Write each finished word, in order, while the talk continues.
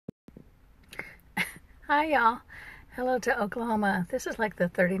Hi, y'all. Hello to Oklahoma. This is like the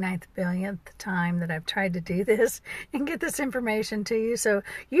 39th billionth time that I've tried to do this and get this information to you. So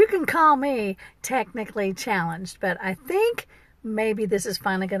you can call me technically challenged, but I think maybe this is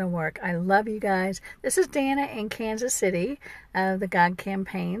finally going to work. I love you guys. This is Dana in Kansas City, the God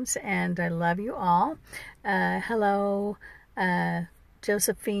Campaigns, and I love you all. Hello,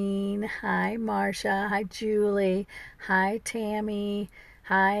 Josephine. Hi, Marcia. Hi, Julie. Hi, Tammy.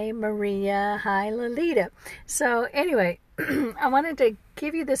 Hi, Maria. Hi, Lolita. So anyway, I wanted to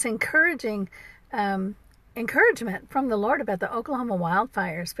give you this encouragement from the Lord about the Oklahoma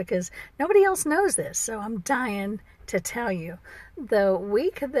wildfires because nobody else knows this. So I'm dying to tell you. The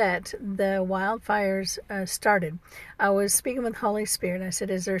week that the wildfires started, I was speaking with Holy Spirit. I said,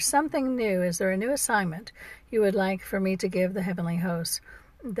 is there something new? Is there a new assignment you would like for me to give the heavenly hosts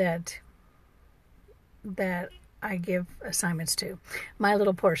that I give assignments to, my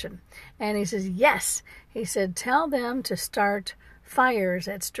little portion? And he says, yes. He said, tell them to start fires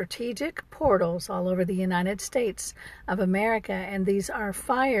at strategic portals all over the United States of America. And these are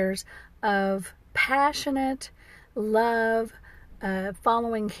fires of passionate love,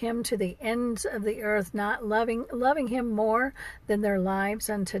 following him to the ends of the earth, not loving him more than their lives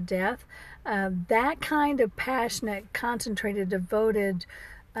unto death. That kind of passionate, concentrated, devoted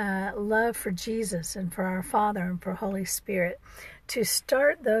love for Jesus and for our Father and for Holy Spirit, to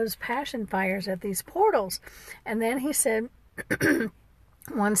start those passion fires at these portals. And then he said,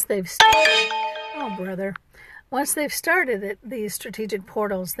 once they've started at these strategic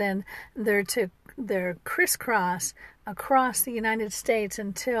portals, then they're crisscross across the United States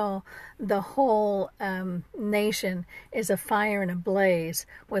until the whole nation is afire and ablaze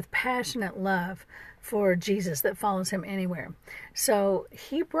with passionate love for Jesus that follows him anywhere. So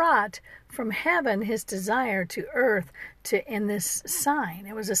he brought from heaven his desire to earth in this sign.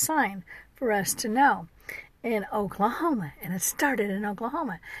 It was a sign for us to know in Oklahoma, and it started in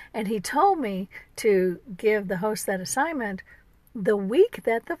Oklahoma. And he told me to give the host that assignment the week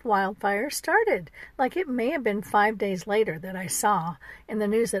that the wildfire started. Like, it may have been 5 days later that I saw in the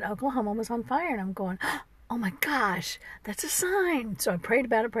news that Oklahoma was on fire, and I'm going, oh my gosh, that's a sign. So I prayed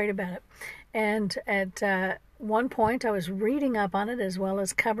about it. And at one point, I was reading up on it as well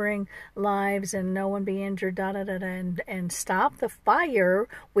as covering lives and no one be injured, and stop the fire.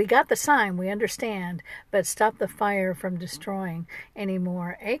 We got the sign, we understand, but stop the fire from destroying any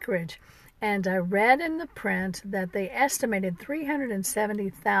more acreage. And I read in the print that they estimated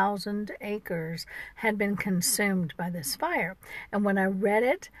 370,000 acres had been consumed by this fire. And when I read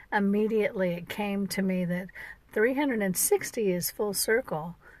it, immediately it came to me that 360 is full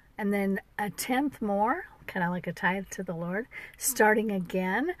circle. And then a tenth more, kind of like a tithe to the Lord, starting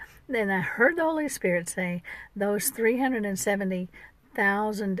again. Then I heard the Holy Spirit say, those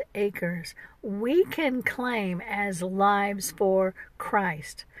 370,000 acres we can claim as lives for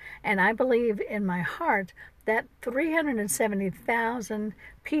Christ. And I believe in my heart that 370,000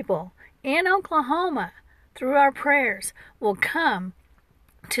 people in Oklahoma, through our prayers, will come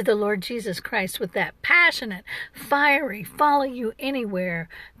to the Lord Jesus Christ with that passionate, fiery, follow you anywhere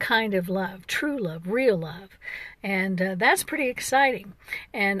kind of love, true love, real love. And that's pretty exciting.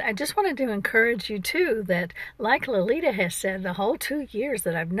 And I just wanted to encourage you too that, like Lolita has said, the whole 2 years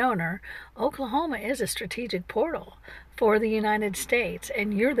that I've known her, Oklahoma is a strategic portal for the United States,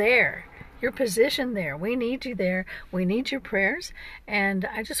 and you're there. You're positioned there. We need you there. We need your prayers. And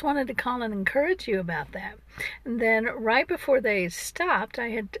I just wanted to call and encourage you about that. And then right before they stopped, I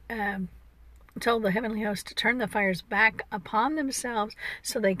had told the heavenly host to turn the fires back upon themselves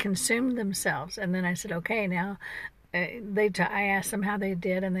so they consumed themselves. And then I said, okay, now I asked them how they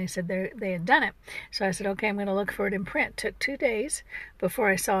did, and they said they had done it. So I said, okay, I'm going to look for it in print. It took 2 days before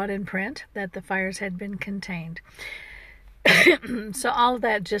I saw it in print that the fires had been contained. So all of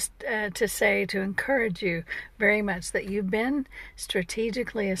that just to say, to encourage you very much that you've been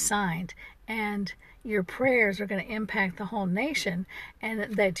strategically assigned, and your prayers are going to impact the whole nation,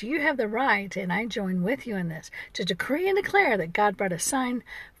 and that you have the right, and I join with you in this, to decree and declare that God brought a sign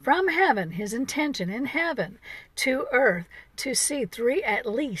from heaven, his intention in heaven, to earth, to see at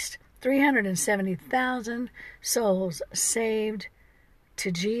least 370,000 souls saved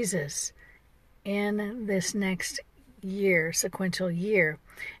to Jesus in this next year, sequential year.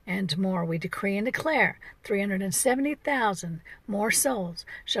 and more. We decree and declare 370,000 more souls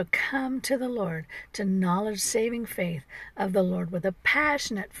shall come to the Lord, to knowledge, saving faith of the Lord, with a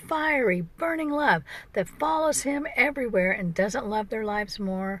passionate, fiery, burning love that follows him everywhere and doesn't love their lives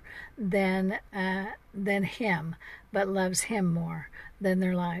more than him, but loves him more than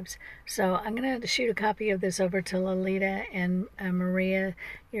their lives. So I'm going to shoot a copy of this over to Lolita and Maria,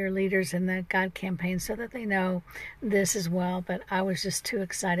 your leaders in the God campaign, so that they know this as well. But I was just too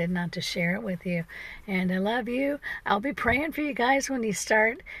excited not to share it with you. And I love you. I'll be praying for you guys when you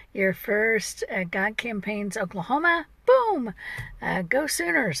start your first God campaigns. Oklahoma, boom! Go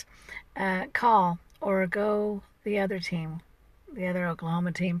Sooners. Call, or go the other team. The other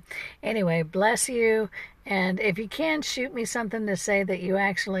Oklahoma team. Anyway, bless you. And if you can, shoot me something to say that you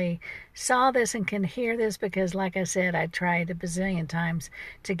actually saw this and can hear this, because like I said, I tried a bazillion times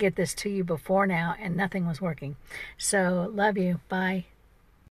to get this to you before now and nothing was working. So love you. Bye.